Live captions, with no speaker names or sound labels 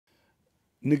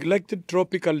Neglected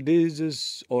tropical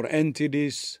diseases, or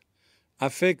NTDs,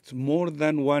 affect more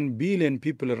than 1 billion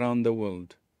people around the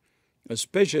world,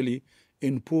 especially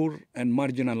in poor and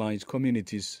marginalized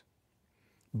communities.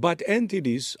 But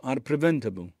NTDs are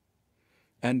preventable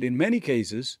and in many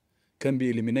cases can be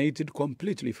eliminated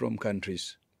completely from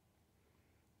countries.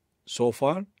 So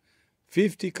far,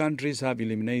 50 countries have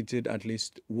eliminated at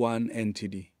least one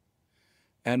NTD,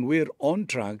 and we're on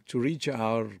track to reach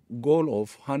our goal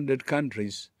of 100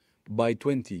 countries by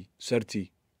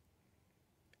 2030.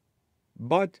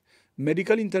 But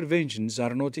medical interventions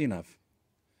are not enough.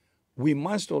 We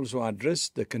must also address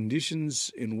the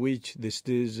conditions in which these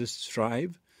diseases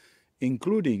thrive,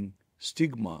 including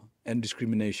stigma and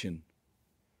discrimination.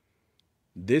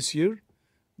 This year,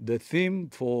 the theme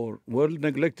for World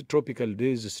Neglected Tropical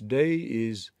Diseases Day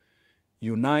is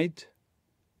Unite,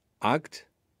 Act,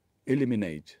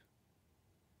 Eliminate.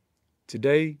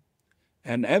 Today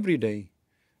and every day,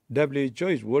 WHO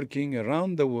is working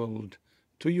around the world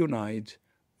to unite,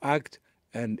 act,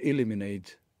 and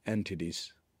eliminate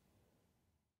NTDs.